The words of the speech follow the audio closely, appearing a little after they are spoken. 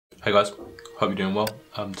Hey guys, hope you're doing well.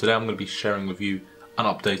 Today I'm going to be sharing with you an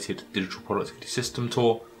updated digital productivity system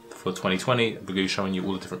tour for 2020. I'm going to be showing you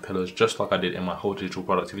all the different pillars just like I did in my whole digital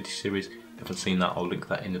productivity series. If you haven't seen that, I'll link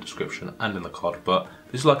that in the description and in the card. But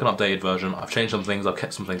this is like an updated version. I've changed some things, I've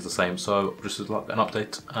kept some things the same, so this is like an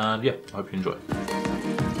update, and yeah, I hope you enjoy.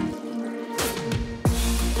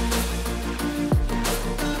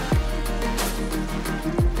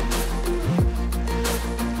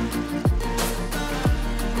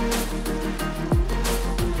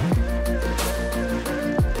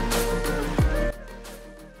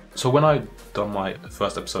 So when I done my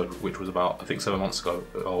first episode, which was about I think 7 months ago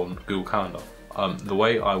on Google Calendar, the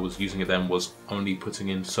way I was using it then was only putting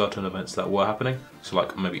in certain events that were happening. So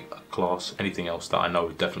like maybe a class, anything else that I know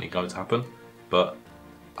is definitely going to happen. But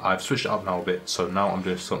I've switched it up now a bit. So now I'm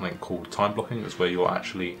doing something called time blocking. It's where you're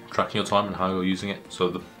actually tracking your time and how you're using it.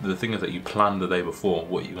 So the thing is that you plan the day before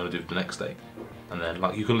what you're going to do the next day. And then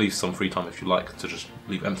like you can leave some free time if you like to just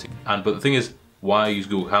leave empty. But the thing is, why I use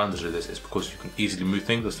Google Calendar to do this is because you can easily move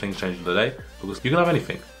things as things change in the day. Because you can have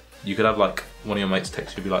anything. You could have like one of your mates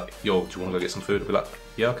text you, be like, yo, do you want to go get some food? I'll be like,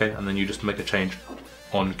 yeah, okay. And then you just make a change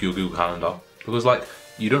on Google Calendar. Because like,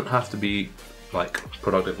 you don't have to be like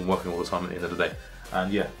productive and working all the time at the end of the day.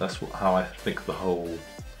 And yeah, that's how I think the whole,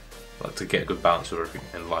 like to get a good balance of everything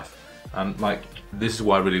in life. And like, this is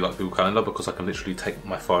why I really like Google Calendar, because I can literally take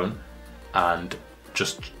my phone and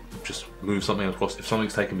just move something across if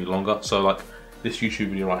something's taking me longer. So like, this YouTube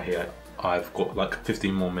video right here, I've got like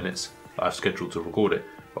 15 more minutes that I've scheduled to record it,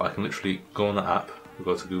 but I can literally go on the app,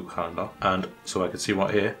 go to Google Calendar, and so I can see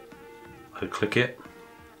right here, I can click it,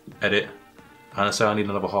 edit, and I say I need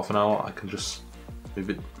another half an hour, I can just move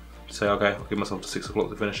it, say okay, I'll give myself to 6 o'clock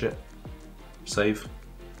to finish it, save,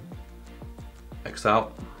 X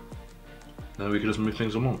out, then we can just move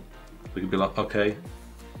things along. We can be like, okay,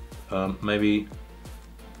 maybe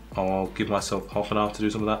I'll give myself half an hour to do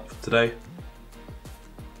some of that for today.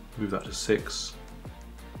 Move that to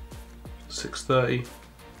 6:30.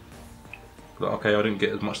 But okay, I didn't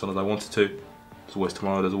get as much done as I wanted to. There's always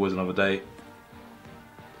tomorrow, there's always another day.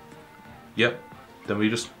 Yep, then we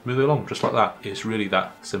just move it along, just like that. It's really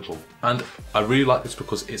that simple. And I really like this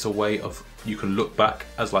because it's a way of, you can look back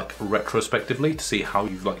as like retrospectively to see how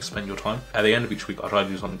you've like spent your time. At the end of each week, I try to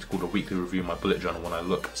do something called a weekly review in my bullet journal when I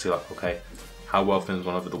look, see like, okay, how well things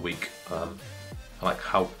gone over the week, like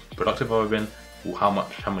how productive have I been, or how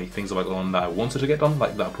many things have I got on that I wanted to get done,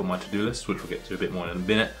 like that I put on my to-do list, which we'll get to a bit more in a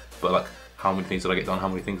minute, but like how many things did I get done, how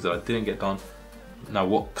many things that I didn't get done, now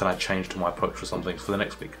what can I change to my approach for some things for the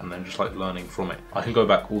next week, and then just like learning from it. I can go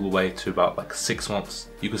back all the way to about like 6 months.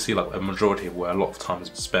 You can see like a majority of where a lot of time has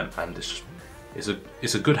been spent, and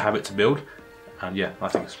it's a good habit to build, and yeah, I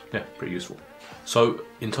think it's pretty useful. So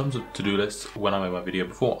in terms of to-do lists, when I made my video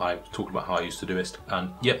before, I talked about how I used to do it,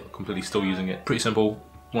 and yep, completely still using it. Pretty simple.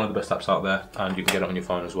 One of the best apps out there, and you can get it on your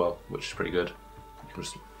phone as well, which is pretty good. You can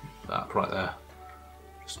just that app right there,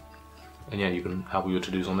 and yeah, you can have all your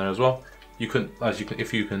to-dos on there as well. You can,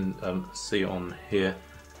 if you can see on here,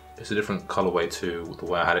 it's a different colorway to the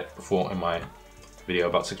way I had it before in my video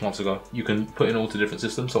about 6 months ago. You can put in all the different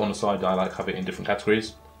systems. So on the side, I like have it in different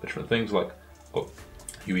categories, different things like got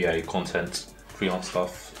UEA, content, freelance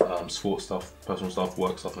stuff, sports stuff, personal stuff,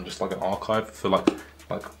 work stuff, and just like an archive for like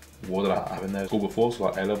what did I have in there? School before, so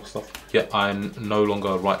like A-level stuff. Yeah, I no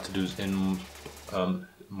longer write to-dos in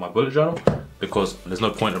my bullet journal because there's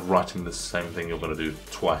no point of writing the same thing you're going to do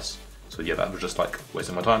twice. So yeah, that was just like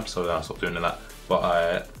wasting my time, so then I stopped doing that. But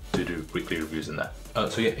I do weekly reviews in there.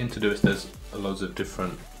 So yeah, in Todoist there's loads of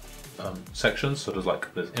different sections. So there's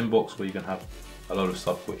inbox where you can have a load of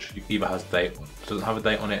stuff which either has date, doesn't have a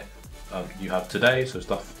date on it. You have today, so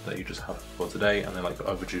stuff that you just have for today, and then like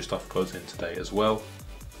overdue stuff goes in today as well.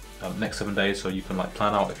 Next 7 days, so you can like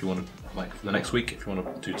plan out if you want to, like for the next week, if you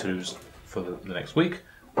want to do to-dos for the next week.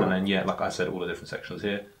 And then yeah, like I said, all the different sections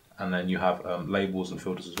here. And then you have labels and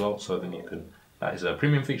filters as well, so then you can, that is a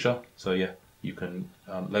premium feature, so yeah, you can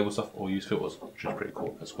label stuff or use filters, which is pretty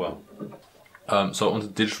cool as well. So onto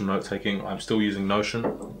digital note-taking, I'm still using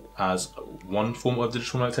Notion as one form of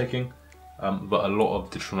digital note-taking, but a lot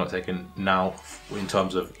of digital note-taking now, in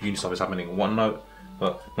terms of uni stuff, is happening in OneNote.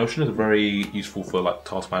 But Notion is very useful for like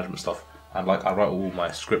task management stuff, and like I write all my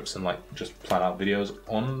scripts and like just plan out videos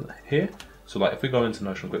on here. So like if we go into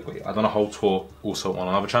Notion quickly, I've done a whole tour also on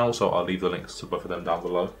another channel, so I'll leave the links to both of them down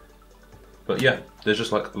below. But yeah, there's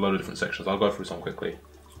just like a load of different sections. I'll go through some quickly.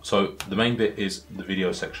 So the main bit is the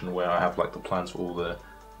video section, where I have like the plans for all the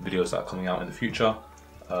videos that are coming out in the future.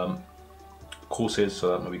 Courses,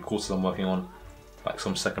 so that maybe courses I'm working on, like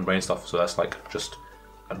some second brain stuff, so that's like just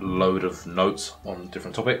a load of notes on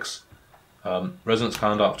different topics. Resonance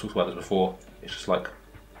calendar, I've talked about this before. It's just like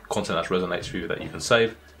content that resonates for you that you can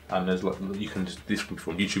save, and there's like this can be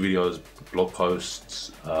from YouTube videos, blog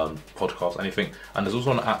posts, podcasts, anything. And there's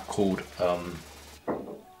also an app called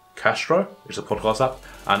Castro, which is a podcast app.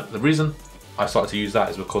 And the reason I started to use that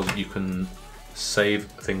is because you can save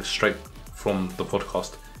things straight from the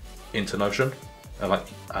podcast into Notion,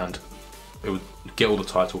 and it would get all the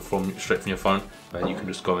title straight from your phone. And then you can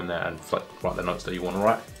just go in there and like write the notes that you want to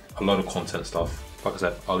write. A load of content stuff. Like I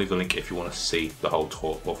said, I'll leave the link if you want to see the whole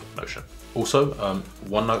tour of Notion. Also,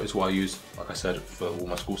 OneNote is what I use, like I said, for all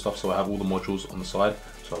my school stuff. So I have all the modules on the side.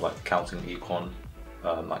 So like accounting, econ,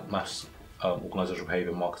 like maths, organizational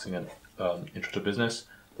behavior, marketing, and intro to business.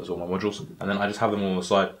 Those are all my modules. And then I just have them all on the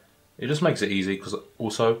side. It just makes it easy because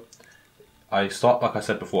also like I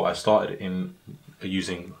said before, I started in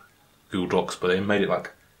using Google Docs, but it made it like,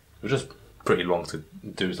 it was just pretty long to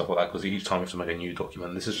do stuff like that because each time you have to make a new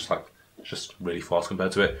document. This is just like, it's just really fast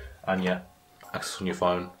compared to it. And yeah, access on your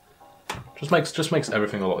phone just makes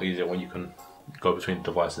everything a lot easier when you can go between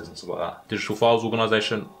devices and stuff like that. Digital files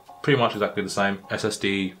organization, pretty much exactly the same.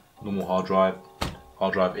 SSD, normal hard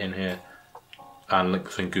drive in here, and link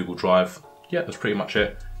between Google Drive. Yeah, that's pretty much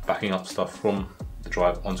it. Backing up stuff from the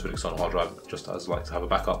drive onto an external hard drive, just as like to have a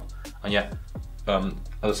backup. And yeah, as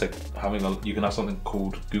I said, you can have something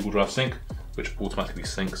called Google Drive Sync, which automatically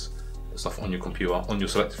syncs stuff on your computer, on your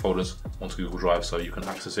selected folders, onto Google Drive, so you can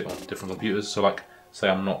access it on different computers. So like, say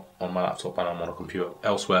I'm not on my laptop and I'm on a computer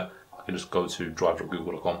elsewhere, I can just go to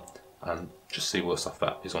drive.google.com and just see all the stuff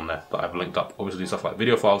that is on there that I've linked up. Obviously stuff like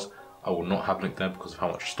video files, I will not have linked there because of how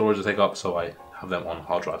much storage they take up, so I have them on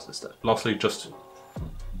hard drives instead. Lastly, just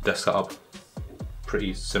desk setup,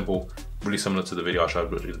 pretty simple, really similar to the video I showed,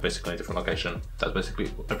 but basically a different location. That's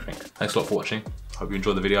basically everything. Thanks a lot for watching. Hope you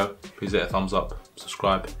enjoyed the video. Please hit a thumbs up,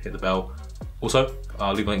 subscribe, hit the bell. Also,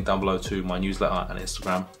 I'll leave a link down below to my newsletter and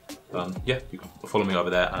Instagram. Yeah, you can follow me over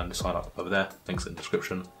there and sign up over there. Links in the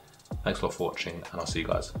description. Thanks a lot for watching, and I'll see you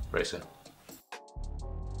guys very soon.